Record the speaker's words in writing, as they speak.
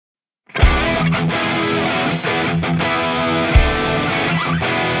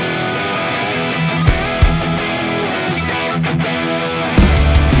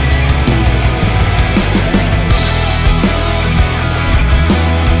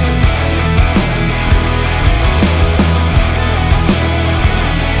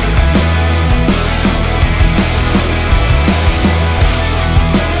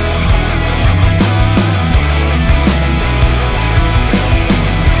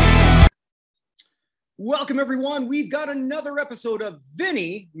Welcome, everyone. We've got another episode of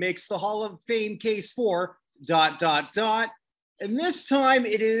Vinny Makes the Hall of Fame Case for ... And this time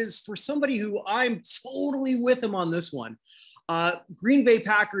it is for somebody who I'm totally with him on this one. Green Bay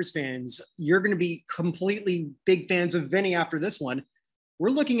Packers fans, you're going to be completely big fans of Vinny after this one. We're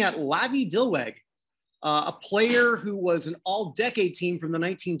looking at Lavvie Dilweg, a player who was an all-decade team from the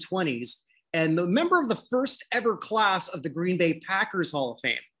 1920s and the member of the first ever class of the Green Bay Packers Hall of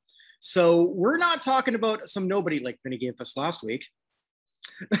Fame. So we're not talking about some nobody like Vinny gave us last week.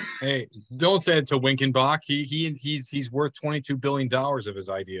 Hey, don't say it to Winkenbach. He's worth $22 billion of his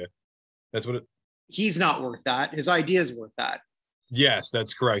idea. That's what it. He's not worth that. His idea is worth that. Yes,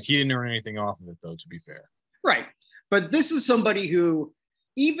 that's correct. He didn't earn anything off of it, though, to be fair. Right. But this is somebody who,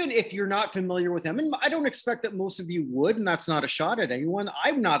 even if you're not familiar with him, and I don't expect that most of you would, and that's not a shot at anyone.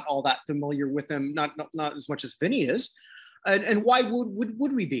 I'm not all that familiar with him, not as much as Vinny is. And why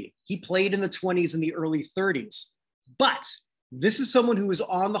would we be? He played in the 20s and the early 30s. But this is someone who was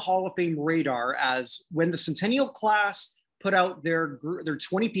on the Hall of Fame radar as when the Centennial class put out their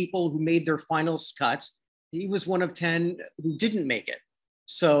 20 people who made their finals cuts, he was one of 10 who didn't make it.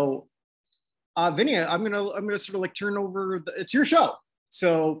 So, Vinny, I'm gonna sort of like turn over. It's your show.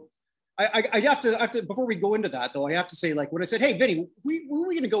 So I have to before we go into that though, I have to say, like, when I said, hey, Vinny, who are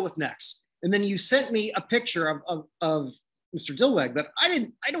we gonna go with next? And then you sent me a picture of Mr. Dilweg, but I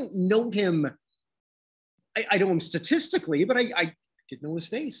don't know him. I know him statistically, but I didn't know his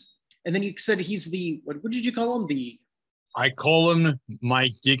face. And then you said he's what did you call him? I call him my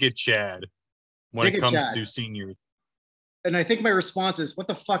Giga Chad when it comes Chad. To seniors. And I think my response is, what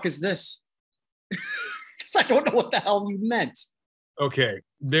the fuck is this? Because I don't know what the hell you meant. Okay,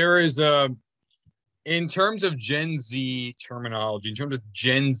 there is in terms of Gen Z terminology, in terms of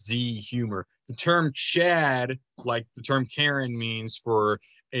Gen Z humor, the term Chad, like the term Karen, means for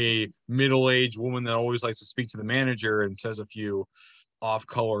a middle-aged woman that always likes to speak to the manager and says a few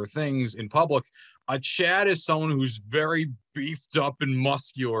off-color things in public. A Chad is someone who's very beefed up and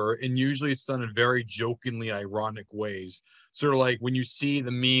muscular, and usually it's done in very jokingly ironic ways. Sort of like when you see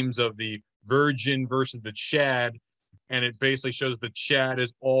the memes of the Virgin versus the Chad, and it basically shows the Chad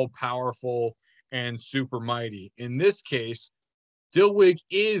is all-powerful and super mighty. In this case, Dilweg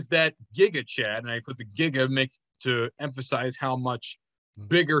is that Giga Chad, and I put the Giga to emphasize how much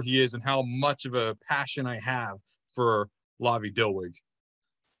bigger he is and how much of a passion I have for Lavvie Dilweg.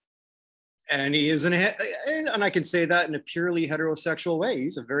 And he is and I can say that in a purely heterosexual way.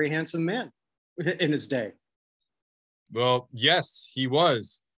 He's a very handsome man in his day. Well, yes, he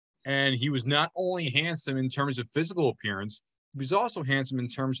was. And he was not only handsome in terms of physical appearance, he was also handsome in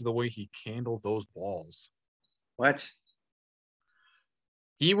terms of the way he handled those balls. What?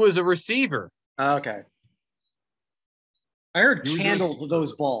 He was a receiver. Okay. I heard handled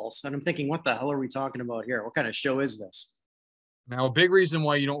those balls, and I'm thinking, what the hell are we talking about here? What kind of show is this? Now, a big reason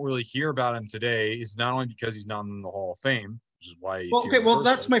why you don't really hear about him today is not only because he's not in the Hall of Fame, which is why he's here. Well,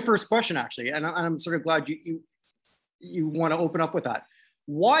 that's my first question, actually, and I'm sort of glad you want to open up with that.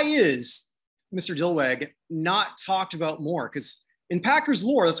 Why is Mr. Dilweg not talked about more? Because in Packers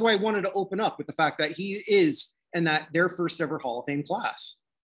lore, that's why I wanted to open up with the fact that he is in their first ever Hall of Fame class.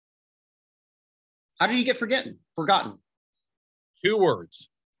 How did he get forgotten? 2 words: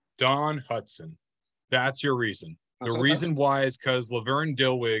 Don Hutson. That's your reason. The reason why is because Lavvie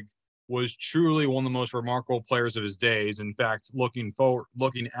Dilweg was truly one of the most remarkable players of his days. In fact, looking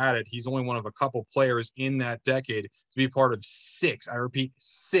at it, he's only one of a couple players in that decade to be part of 6, I repeat,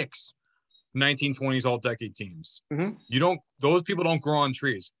 6 1920s all-decade teams. Mm-hmm. Those people don't grow on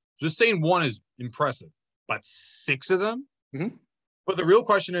trees. Just saying one is impressive, but 6 of them? Mm-hmm. But the real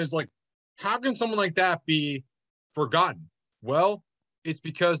question is, like, how can someone like that be forgotten? Well, it's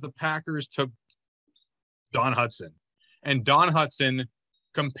because the Packers took Don Hutson. And Don Hutson,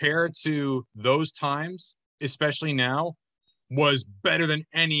 compared to those times, especially now, was better than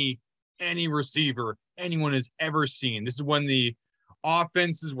any receiver anyone has ever seen. This is when the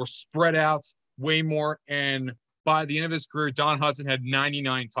offenses were spread out way more. And by the end of his career, Don Hutson had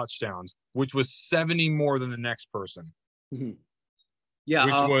 99 touchdowns, which was 70 more than the next person. Mm-hmm. Yeah.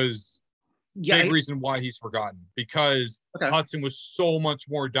 Which was big reason why he's forgotten, because Hutson was so much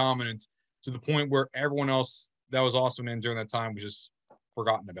more dominant to the point where everyone else that was also in during that time was just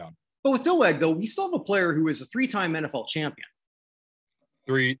forgotten about. But with Dilweg, though, we still have a player who is a 3-time NFL champion.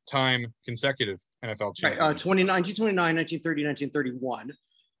 3-time consecutive NFL champion. Right, 1929, 1930,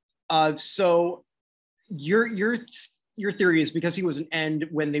 1931. So your theory is because he was an end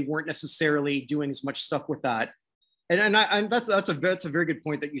when they weren't necessarily doing as much stuff with that. And that's a very good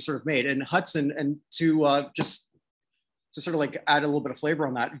point that you sort of made. And Hudson, and to just to sort of like add a little bit of flavor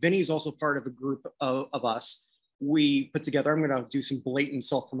on that, Vinny's also part of a group of us. We put together, I'm going to do some blatant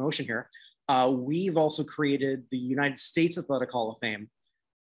self-promotion here. We've also created the United States Athletic Hall of Fame,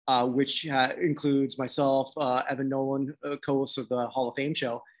 which includes myself, Evan Nolan, co-host of the Hall of Fame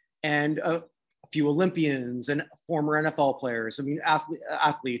show, and a few Olympians and former NFL players. I mean,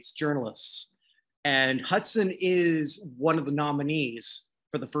 athletes, journalists. And Hudson is one of the nominees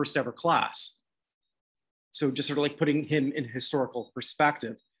for the first ever class. So just sort of like putting him in historical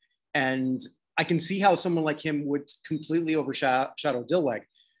perspective. And I can see how someone like him would completely overshadow Dilweg.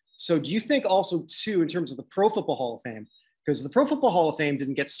 So do you think also too, in terms of the Pro Football Hall of Fame, because the Pro Football Hall of Fame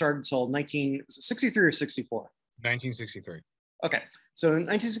didn't get started until 1963 or 64? 1963. Okay, so in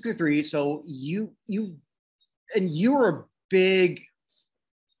 1963, so you were a big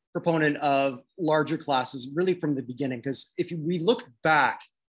proponent of larger classes really from the beginning, because if we look back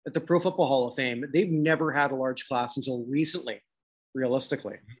at the Pro Football Hall of Fame, they've never had a large class until recently,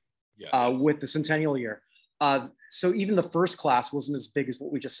 realistically, with the centennial year. So even the first class wasn't as big as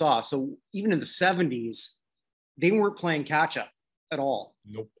what we just saw. So even in the 70s, they weren't playing catch up at all.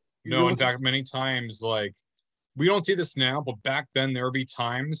 Nope. No, in fact, many times, like, we don't see this now, but back then there would be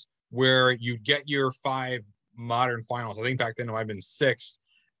times where you'd get your 5 modern finals. I think back then it might have been 6.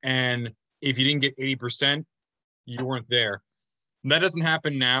 And if you didn't get 80%, you weren't there. And that doesn't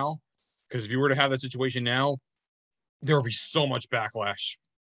happen now, because if you were to have that situation now, there would be so much backlash.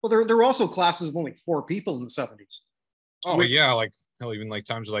 Well, there were also classes of only 4 people in the 70s. Oh, yeah. Like, hell, even like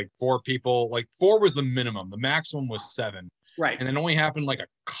times like 4 people, like 4 was the minimum. The maximum was 7. Right. And it only happened like a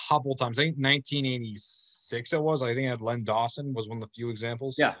couple times. I think 1986 it was. I think I had Len Dawson was one of the few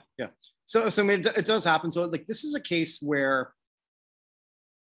examples. Yeah. So I mean, it does happen. So like this is a case where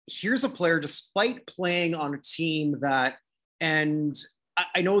here's a player, despite playing on a team that, and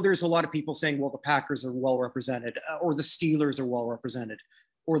I know there's a lot of people saying, well, the Packers are well represented, or the Steelers are well represented,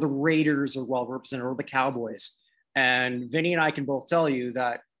 or the Raiders are well represented, or the Cowboys. And Vinny and I can both tell you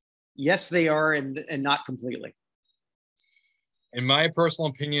that yes, they are, and not completely. In my personal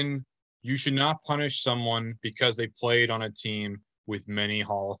opinion, you should not punish someone because they played on a team with many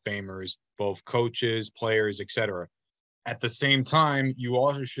Hall of Famers, both coaches, players, etc. At the same time, you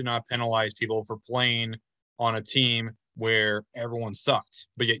also should not penalize people for playing on a team where everyone sucked,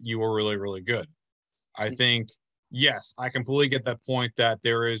 but yet you were really, really good. I think, yes, I completely get that point that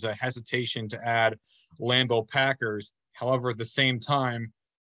there is a hesitation to add Lambeau Packers. However, at the same time,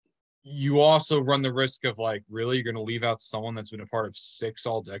 you also run the risk of like, really, you're going to leave out someone that's been a part of 6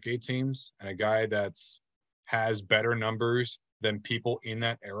 all-decade teams and a guy that's has better numbers than people in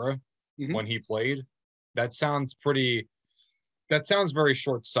that era when he played? That sounds very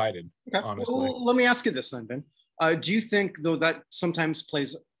short-sighted, honestly. Well, let me ask you this then, Ben. Do you think, though, that sometimes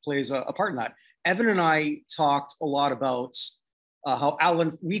plays a part in that? Evan and I talked a lot about how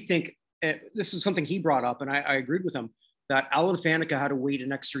Alan, we think, this is something he brought up, and I agreed with him, that Alan Faneca had to wait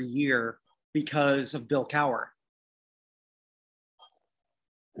an extra year because of Bill Cowher.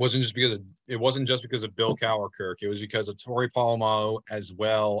 It wasn't just because of Bill Cowher, Kirk. It was because of Torrey Polamalu as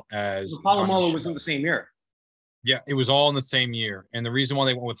well as Polamalu was in the same year. Yeah, it was all in the same year. And the reason why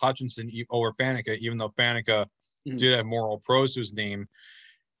they went with Hutchinson over Faneca, even though Faneca did have more All-Pros to his name,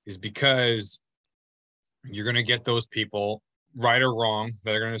 is because you're going to get those people, right or wrong,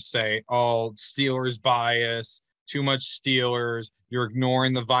 that are going to say, oh, Steelers bias, too much Steelers, you're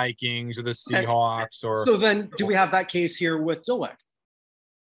ignoring the Vikings or the Seahawks. Or so then do we have that case here with Dilweg?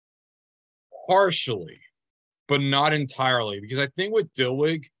 Partially, but not entirely, because I think with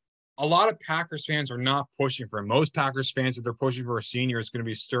Dilweg, a lot of Packers fans are not pushing for him. Most Packers fans, if they're pushing for a senior, it's going to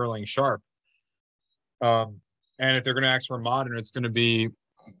be Sterling Sharp. And if they're going to ask for a modern, it's going to be,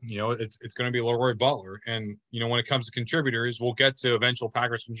 it's going to be Leroy Butler. And, when it comes to contributors, we'll get to eventual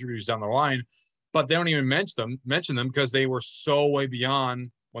Packers contributors down the line, but they don't even mention them because they were so way beyond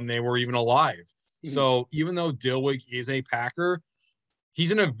when they were even alive. So even though Dilweg is a Packer,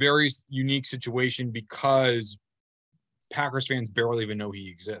 he's in a very unique situation because Packers fans barely even know he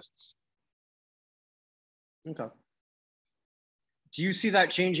exists. Okay. Do you see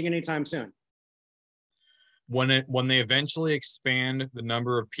that changing anytime soon? When they eventually expand the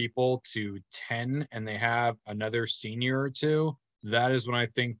number of people to 10 and they have another senior or two, that is when I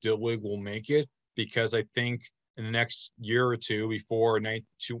think Dilweg will make it, because I think in the next year or two before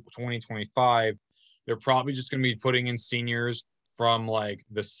 2025, they're probably just going to be putting in seniors from like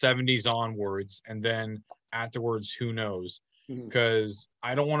the 70s onwards, and then afterwards, who knows? Because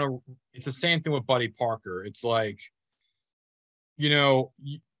I don't want to. It's the same thing with Buddy Parker. It's like,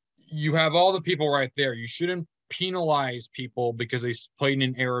 you have all the people right there. You shouldn't penalize people because they played in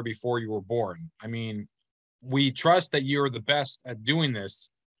an era before you were born. I mean, we trust that you're the best at doing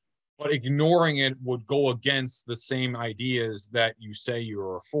this, but ignoring it would go against the same ideas that you say you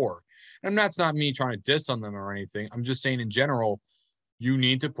are for. And that's not me trying to diss on them or anything. I'm just saying in general, you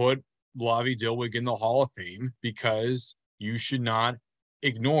need to put Lavvie Dilweg in the Hall of Fame because you should not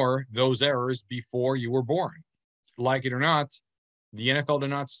ignore those errors before you were born. Like it or not, the NFL did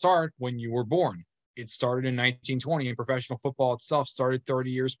not start when you were born. It started in 1920, and professional football itself started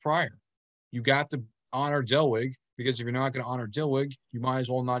 30 years prior. You got to honor Dilweg, because if you're not going to honor Dilweg, you might as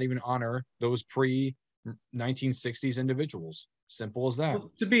well not even honor those pre-1960s individuals. Simple as that.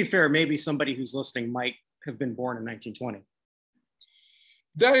 Well, to be fair, maybe somebody who's listening might have been born in 1920.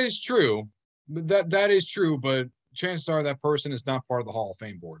 That is true. That is true, but chances are that person is not part of the Hall of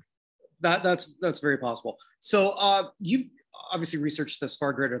Fame board. That's very possible. So you've obviously researched this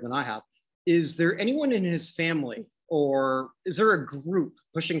far greater than I have. Is there anyone in his family, or is there a group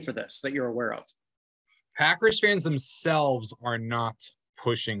pushing for this that you're aware of? Packers fans themselves are not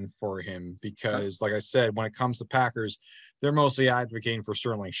pushing for him because, like I said, when it comes to Packers, they're mostly advocating for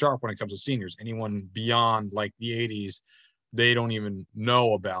Sterling Sharp when it comes to seniors. Anyone beyond like the 80s, they don't even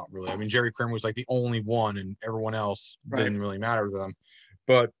know about, really. I mean, Jerry Kramer was like the only one, and everyone else didn't really matter to them.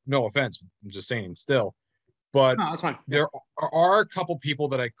 But no offense, I'm just saying still. But that's fine. There are a couple people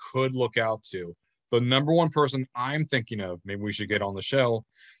that I could look out to. The number one person I'm thinking of, maybe we should get on the show.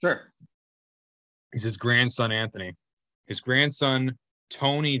 Sure. Is his grandson, Anthony. His grandson,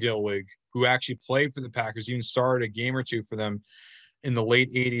 Tony Dilweg, who actually played for the Packers, even started a game or two for them in the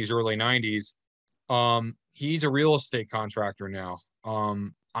late 80s, early 90s. He's a real estate contractor now.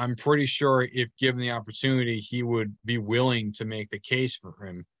 I'm pretty sure if given the opportunity, he would be willing to make the case for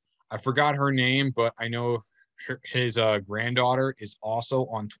him. I forgot her name, but I know his granddaughter is also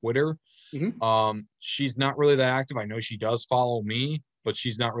on Twitter. She's not really that active. I know she does follow me, but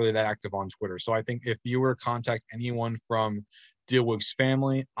she's not really that active on Twitter. So I think if you were to contact anyone from Dilweg's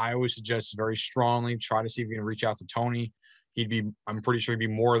family, I would suggest very strongly try to see if you can reach out to Tony. I'm pretty sure he'd be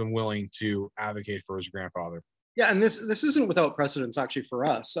more than willing to advocate for his grandfather. Yeah, and this isn't without precedence actually for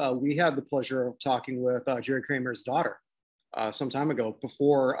us. We had the pleasure of talking with Jerry Kramer's daughter some time ago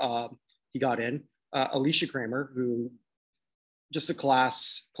before he got in. Alicia Kramer, who just a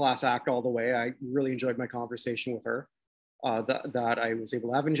class act all the way. I really enjoyed my conversation with her that I was able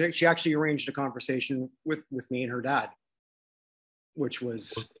to have. And she actually arranged a conversation with me and her dad, which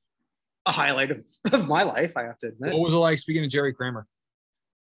was a highlight of my life, I have to admit. What was it like speaking to Jerry Kramer?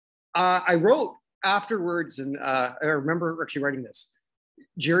 I wrote afterwards, and I remember actually writing this.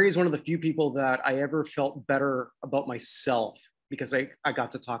 Jerry is one of the few people that I ever felt better about myself because I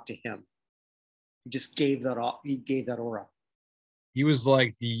got to talk to him. He just gave that off. He gave that aura. He was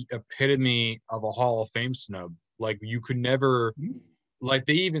like the epitome of a Hall of Fame snub. Like you could never, like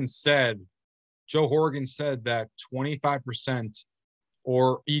they even said, Joe Horgan said that 25%,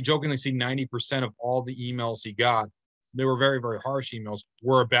 or he jokingly said 90% of all the emails he got, they were very, very harsh emails,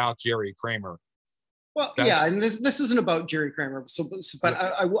 were about Jerry Kramer. Well, yeah, and this isn't about Jerry Kramer, but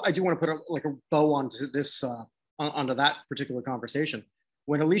I do want to put a bow onto this onto that particular conversation.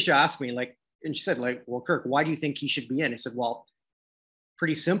 When Alicia asked me, and she said, well, Kirk, why do you think he should be in? I said, well,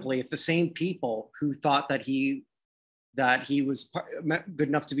 pretty simply, if the same people who thought that he was good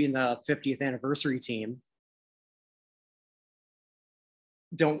enough to be in the 50th anniversary team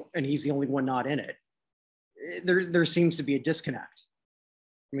don't, and he's the only one not in it, there seems to be a disconnect.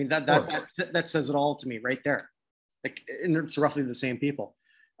 I mean, that says it all to me right there. And it's roughly the same people.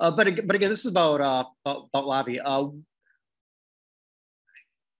 But again, this is about Lavvie.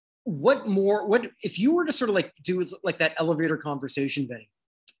 What if you were to sort of do that elevator conversation, Vinny,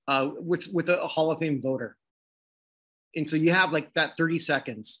 with a Hall of Fame voter, and so you have that 30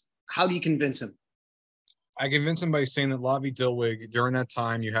 seconds. How do you convince him? I convinced him by saying that Lavvie Dilweg, during that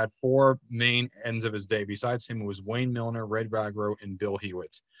time, you had four main ends of his day. Besides him, it was Wayne Milner, Red Bagro, and Bill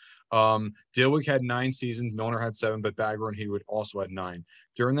Hewitt. Dilweg had 9 seasons. Milner had 7, but Bagro and Hewitt also had 9.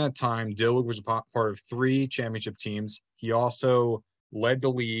 During that time, Dilweg was a part of 3 championship teams. He also led the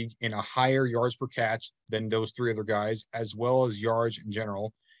league in a higher yards per catch than those 3 other guys, as well as yards in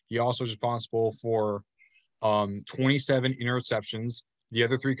general. He also was responsible for 27 interceptions. The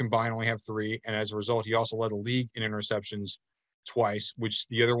other 3 combined only have 3, and as a result, he also led the league in interceptions twice, which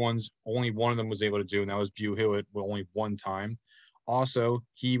the other ones, only one of them was able to do, and that was Bew Hewitt with only one time. Also,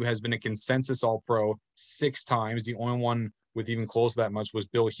 he has been a consensus All-Pro 6 times. The only one with even close to that much was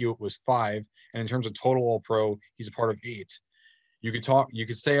Bill Hewitt, was 5. And in terms of total All-Pro, he's a part of 8. You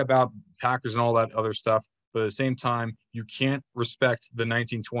could say about Packers and all that other stuff, but at the same time, you can't respect the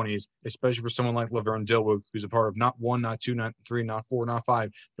 1920s, especially for someone like Lavvie Dilweg, who's a part of not 1, not 2, not 3, not 4, not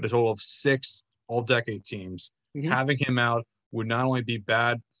 5, but a total of 6 all-decade teams. Mm-hmm. Having him out would not only be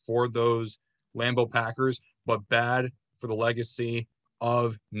bad for those Lambeau Packers, but bad for the legacy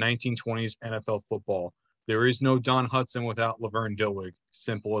of 1920s NFL football. There is no Don Hutson without Lavvie Dilweg.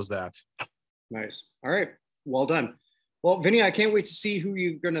 Simple as that. Nice. All right. Well done. Well, Vinny, I can't wait to see who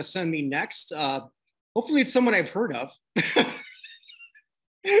you're going to send me next. Hopefully it's someone I've heard of.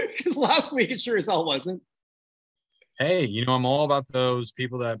 Because last week it sure as hell wasn't. Hey, I'm all about those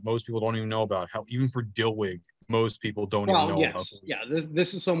people that most people don't even know about. How even for Dilweg, most people don't even know about. Yeah,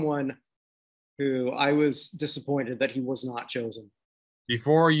 this is someone who I was disappointed that he was not chosen.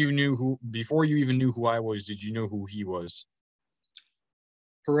 Before you even knew who I was, did you know who he was?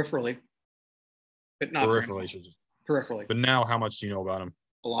 Peripherally. But not peripherally. But now how much do you know about him?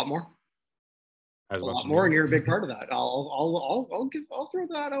 A lot more. A lot more, and you're a big part of that. I'll throw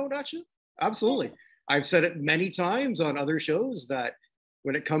that out at you. Absolutely. I've said it many times on other shows that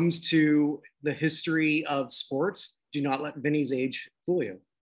when it comes to the history of sports, do not let Vinny's age fool you.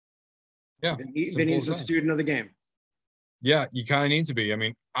 Yeah. Vinny's a student of the game. Yeah, you kind of need to be. I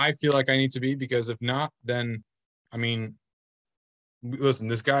mean, I feel like I need to be, because if not, then, listen,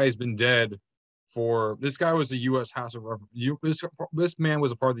 this guy has been dead this guy was the U.S. House of this man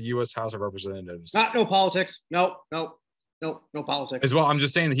was a part of the U.S. House of Representatives. No politics. No politics. As well, I'm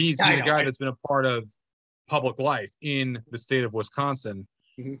just saying that he's a guy that's been a part of public life in the state of Wisconsin,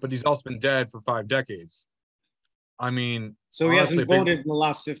 but he's also been dead for 5 decades. So he hasn't voted in the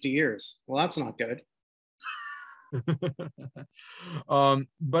last 50 years. Well, that's not good.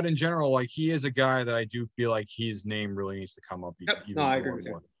 But in general, he is a guy that I do feel like his name really needs to come up. I agree with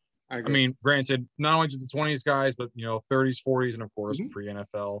you. Granted, not only just the 20s guys, but 30s, 40s, and of course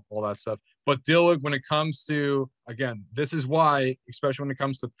pre-NFL, all that stuff. But Dilweg, when it comes to, again, this is why, especially when it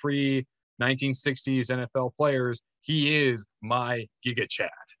comes to pre-1960s NFL players, he is my Giga Chad.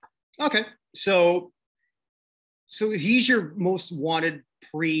 Okay, so he's your most wanted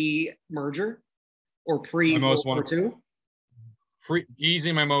pre-merger or pre-World War II?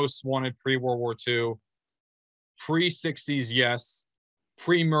 Easy, my most wanted pre-World War II. Pre-60s, yes.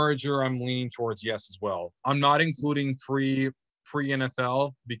 Pre-merger, I'm leaning towards yes as well. I'm not including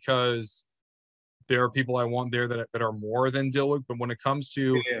pre-NFL because there are people I want there that are more than Dilweg. But when it comes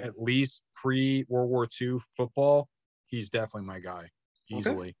to at least pre-World War II football, he's definitely my guy,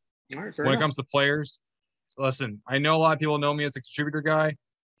 easily. Okay. All right, when it comes to players, listen, I know a lot of people know me as a contributor guy.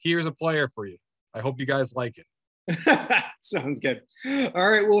 Here's a player for you. I hope you guys like it. Sounds good. All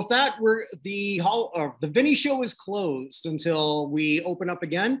right. Well, with that, the Vinny show is closed until we open up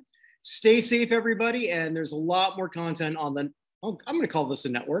again. Stay safe, everybody. And there's a lot more content on I'm going to call this a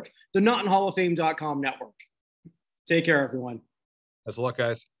network, the NotInHallOfFame.com network. Take care, everyone. Best of luck,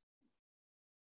 guys.